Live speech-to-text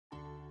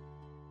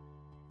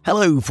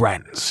Hello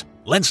friends,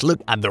 let's look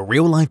at the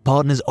real-life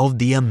partners of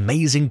the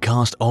amazing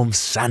cast of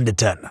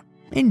Sanditon.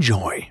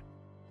 Enjoy!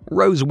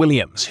 Rose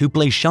Williams, who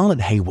plays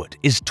Charlotte Heywood,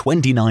 is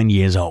 29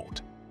 years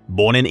old.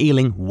 Born in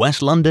Ealing,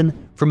 West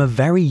London, from a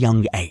very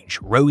young age,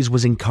 Rose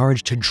was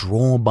encouraged to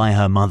draw by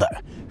her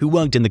mother, who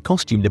worked in the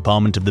costume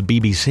department of the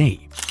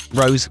BBC.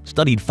 Rose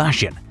studied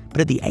fashion,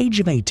 but at the age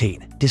of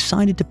 18,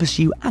 decided to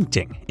pursue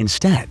acting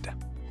instead.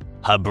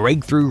 Her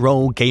breakthrough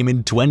role came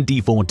in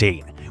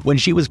 2014, when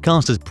she was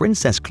cast as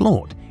Princess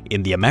Claude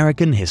in the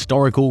American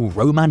historical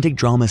romantic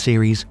drama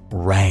series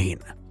Reign.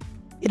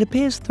 It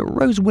appears that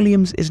Rose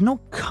Williams is not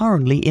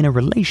currently in a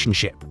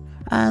relationship,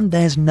 and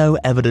there's no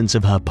evidence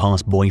of her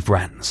past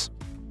boyfriends.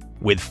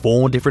 With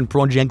 4 different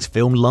projects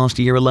filmed last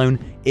year alone,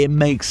 it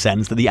makes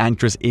sense that the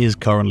actress is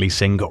currently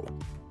single.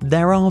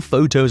 There are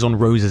photos on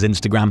Rose's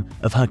Instagram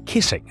of her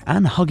kissing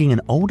and hugging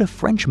an older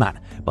Frenchman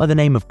by the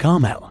name of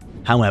Carmel.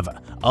 However,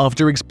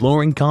 after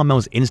exploring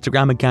Carmel's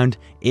Instagram account,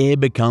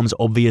 it becomes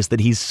obvious that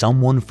he's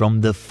someone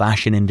from the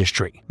fashion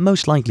industry,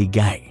 most likely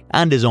gay,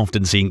 and is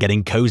often seen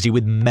getting cozy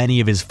with many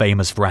of his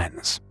famous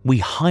friends. We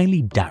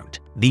highly doubt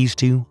these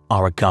two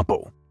are a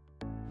couple.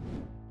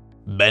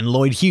 Ben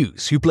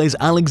Lloyd-Hughes, who plays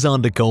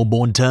Alexander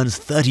Colbourne, turns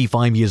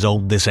 35 years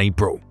old this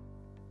April.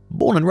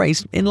 Born and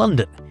raised in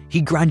London, he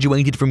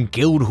graduated from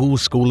Guildhall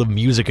School of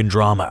Music and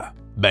Drama.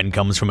 Ben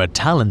comes from a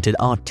talented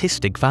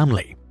artistic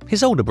family.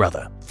 His older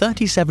brother,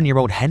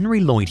 37-year-old Henry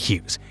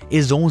Lloyd-Hughes,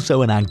 is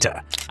also an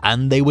actor,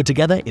 and they were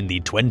together in the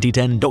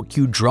 2010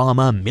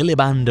 docudrama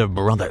Miliband of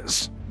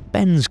Brothers.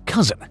 Ben's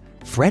cousin,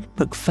 Fred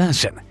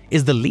McPherson,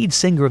 is the lead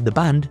singer of the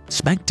band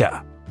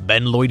Spectre.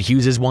 Ben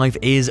Lloyd-Hughes' wife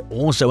is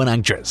also an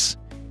actress.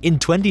 In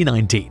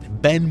 2019,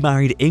 Ben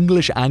married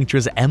English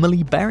actress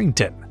Emily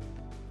Barrington.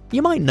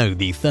 You might know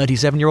the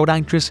 37-year-old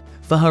actress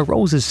for her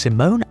roles as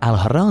Simone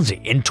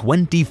Al-Harazi in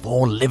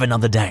 24 Live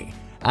Another Day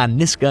and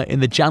Niska in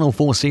the Channel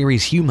 4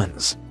 series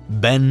Humans.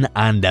 Ben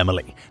and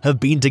Emily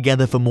have been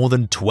together for more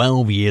than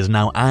 12 years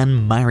now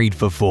and married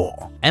for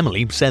 4.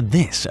 Emily said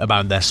this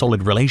about their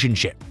solid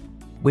relationship: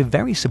 "We're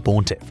very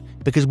supportive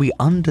because we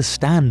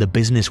understand the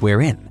business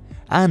we're in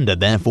and are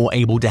therefore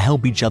able to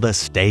help each other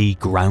stay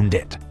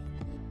grounded."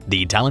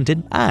 The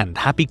talented and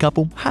happy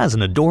couple has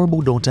an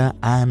adorable daughter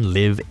and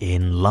live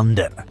in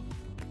London.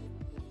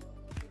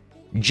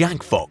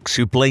 Jack Fox,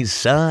 who plays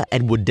Sir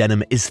Edward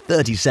Denham, is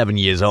 37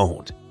 years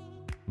old.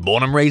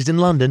 Born and raised in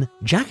London,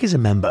 Jack is a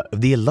member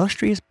of the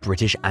illustrious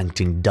British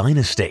acting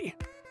dynasty.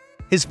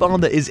 His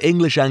father is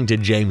English actor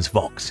James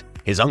Fox,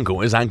 his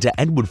uncle is actor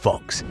Edward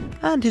Fox,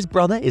 and his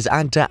brother is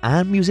actor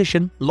and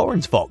musician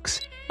Lawrence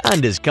Fox,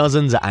 and his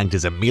cousins are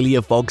actors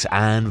Amelia Fox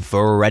and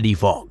Freddie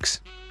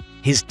Fox.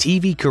 His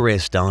TV career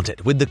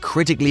started with the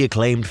critically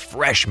acclaimed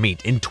Fresh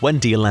Meat in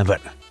 2011.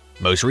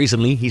 Most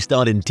recently, he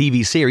starred in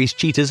TV series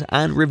Cheaters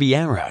and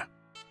Riviera.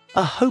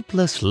 A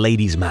hopeless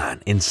ladies'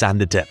 man in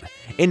Sanditon,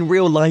 in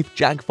real life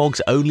Jack Fox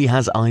only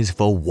has eyes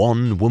for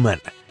one woman,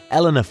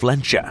 Eleanor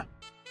Fletcher.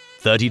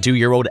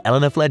 32-year-old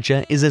Eleanor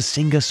Fletcher is a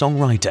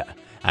singer-songwriter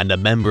and a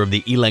member of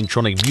the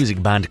electronic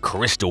music band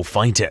Crystal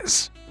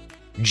Fighters.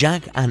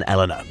 Jack and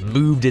Eleanor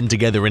moved in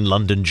together in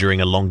London during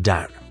a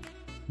lockdown.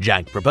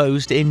 Jack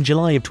proposed in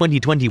July of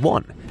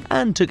 2021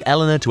 and took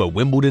Eleanor to a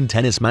Wimbledon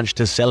tennis match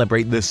to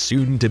celebrate the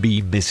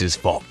soon-to-be Mrs.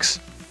 Fox.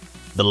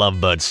 The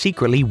lovebirds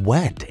secretly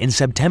wed in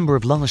September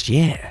of last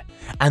year,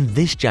 and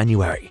this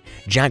January,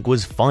 Jack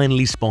was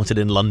finally spotted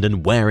in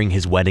London wearing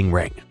his wedding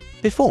ring.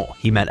 Before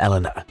he met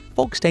Eleanor,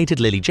 Fox dated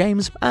Lily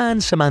James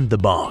and Samantha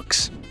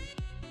Barks.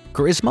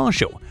 Kris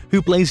Marshall,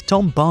 who plays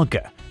Tom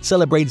Parker,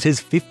 celebrates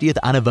his 50th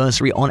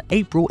anniversary on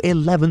April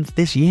 11th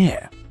this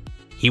year.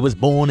 He was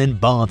born in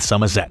Bath,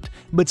 Somerset,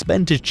 but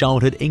spent his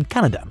childhood in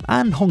Canada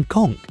and Hong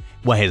Kong,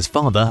 where his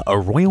father, a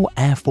Royal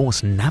Air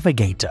Force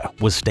navigator,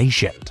 was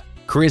stationed.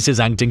 Kris's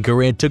acting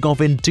career took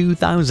off in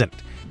 2000,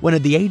 when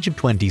at the age of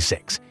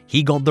 26,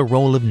 he got the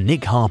role of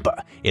Nick Harper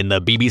in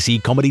the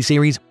BBC comedy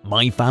series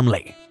My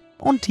Family.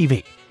 On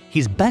TV,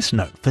 he's best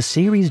known for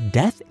series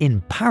Death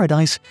in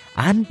Paradise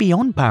and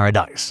Beyond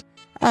Paradise,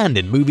 and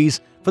in movies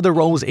for the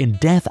roles in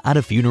Death at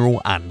a Funeral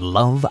and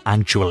Love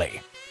Actually.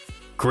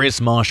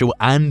 Kris Marshall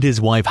and his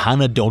wife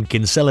Hannah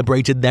Dodkin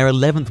celebrated their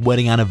 11th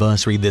wedding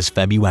anniversary this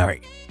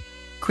February.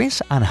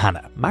 Kris and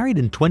Hannah married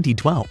in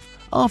 2012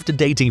 after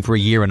dating for a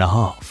year and a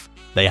half.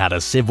 They had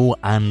a civil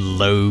and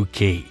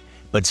low-key,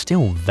 but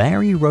still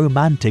very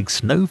romantic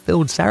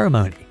snow-filled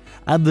ceremony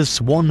at the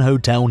Swan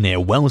Hotel near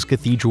Wells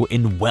Cathedral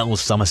in Wells,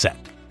 Somerset,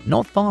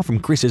 not far from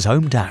Kris's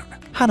hometown.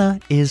 Hannah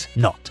is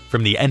not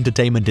from the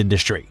entertainment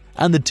industry,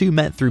 and the two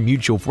met through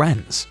mutual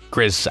friends.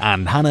 Kris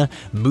and Hannah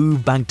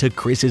moved back to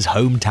Kris's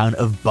hometown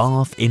of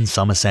Bath in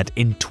Somerset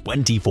in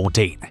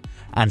 2014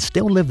 and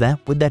still live there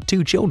with their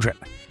 2 children,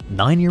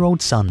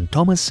 9-year-old son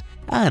Thomas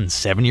and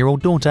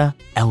 7-year-old daughter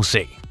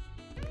Elsie.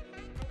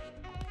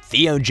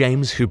 Theo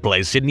James, who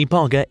plays Sidney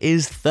Parker,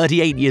 is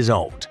 38 years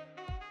old.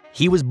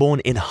 He was born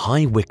in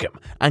High Wycombe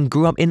and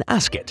grew up in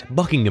Ascot,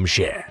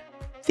 Buckinghamshire.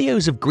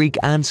 Theo's of Greek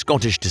and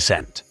Scottish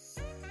descent.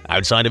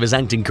 Outside of his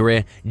acting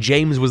career,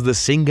 James was the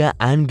singer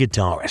and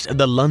guitarist of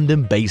the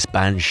London-based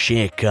band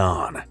Shere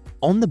Khan.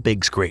 On the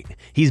big screen,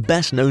 he's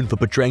best known for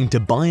portraying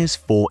Tobias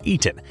IV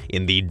Eaton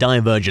in the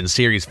Divergent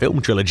series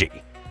film trilogy,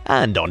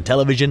 and on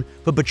television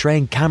for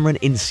portraying Cameron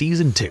in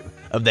Season 2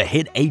 of the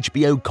hit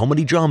HBO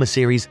comedy drama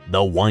series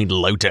The White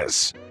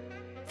Lotus.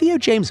 Theo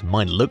James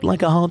might look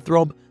like a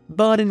heartthrob,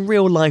 but in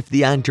real life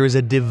the actor is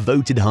a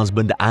devoted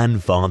husband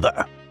and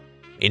father.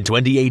 In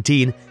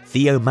 2018,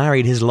 Theo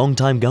married his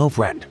longtime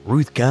girlfriend,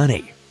 Ruth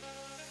Kearney.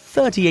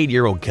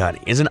 38-year-old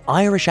Kearney is an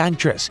Irish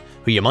actress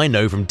who you might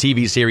know from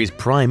TV series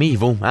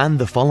Primeval and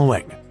The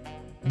Following.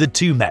 The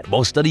two met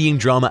while studying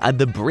drama at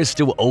the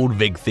Bristol Old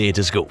Vic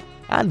Theatre School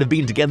and have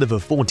been together for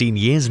 14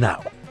 years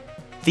now.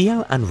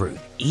 Theo and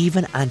Ruth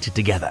even acted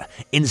together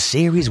in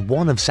Series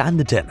 1 of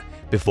Sanditon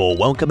before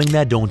welcoming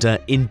their daughter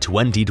in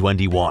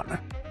 2021.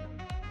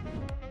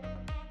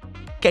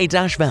 Kate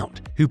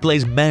Ashfield, who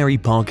plays Mary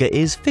Parker,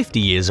 is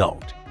 50 years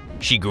old.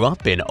 She grew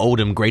up in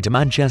Oldham, Greater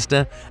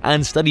Manchester,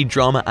 and studied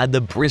drama at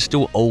the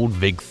Bristol Old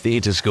Vic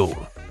Theatre School.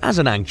 As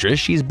an actress,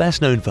 she's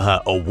best known for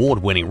her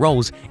award-winning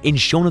roles in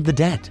Shaun of the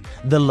Dead,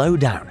 The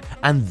Lowdown,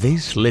 and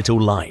This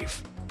Little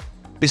Life.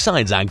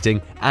 Besides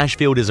acting,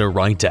 Ashfield is a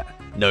writer,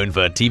 known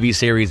for TV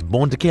series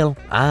Born to Kill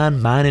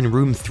and Man in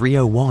Room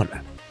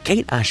 301.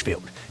 Kate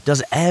Ashfield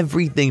does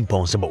everything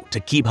possible to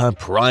keep her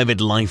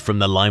private life from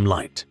the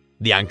limelight.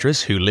 The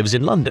actress, who lives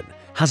in London,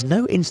 has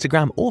no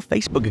Instagram or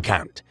Facebook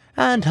account,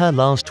 and her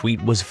last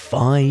tweet was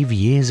 5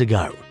 years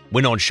ago.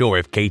 We're not sure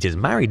if Kate is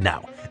married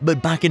now,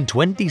 but back in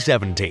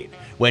 2017,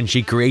 when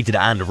she created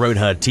and wrote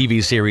her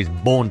TV series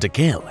Born to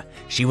Kill,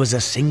 she was a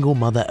single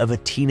mother of a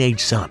teenage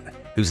son,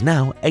 who's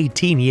now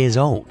 18 years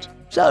old.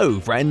 So,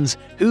 friends,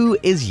 who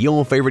is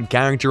your favorite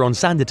character on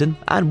Sanditon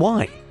and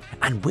why?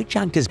 And which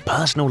actor's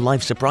personal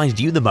life surprised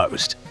you the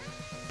most?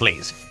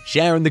 Please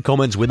share in the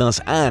comments with us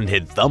and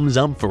hit thumbs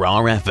up for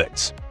our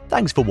efforts.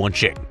 Thanks for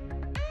watching.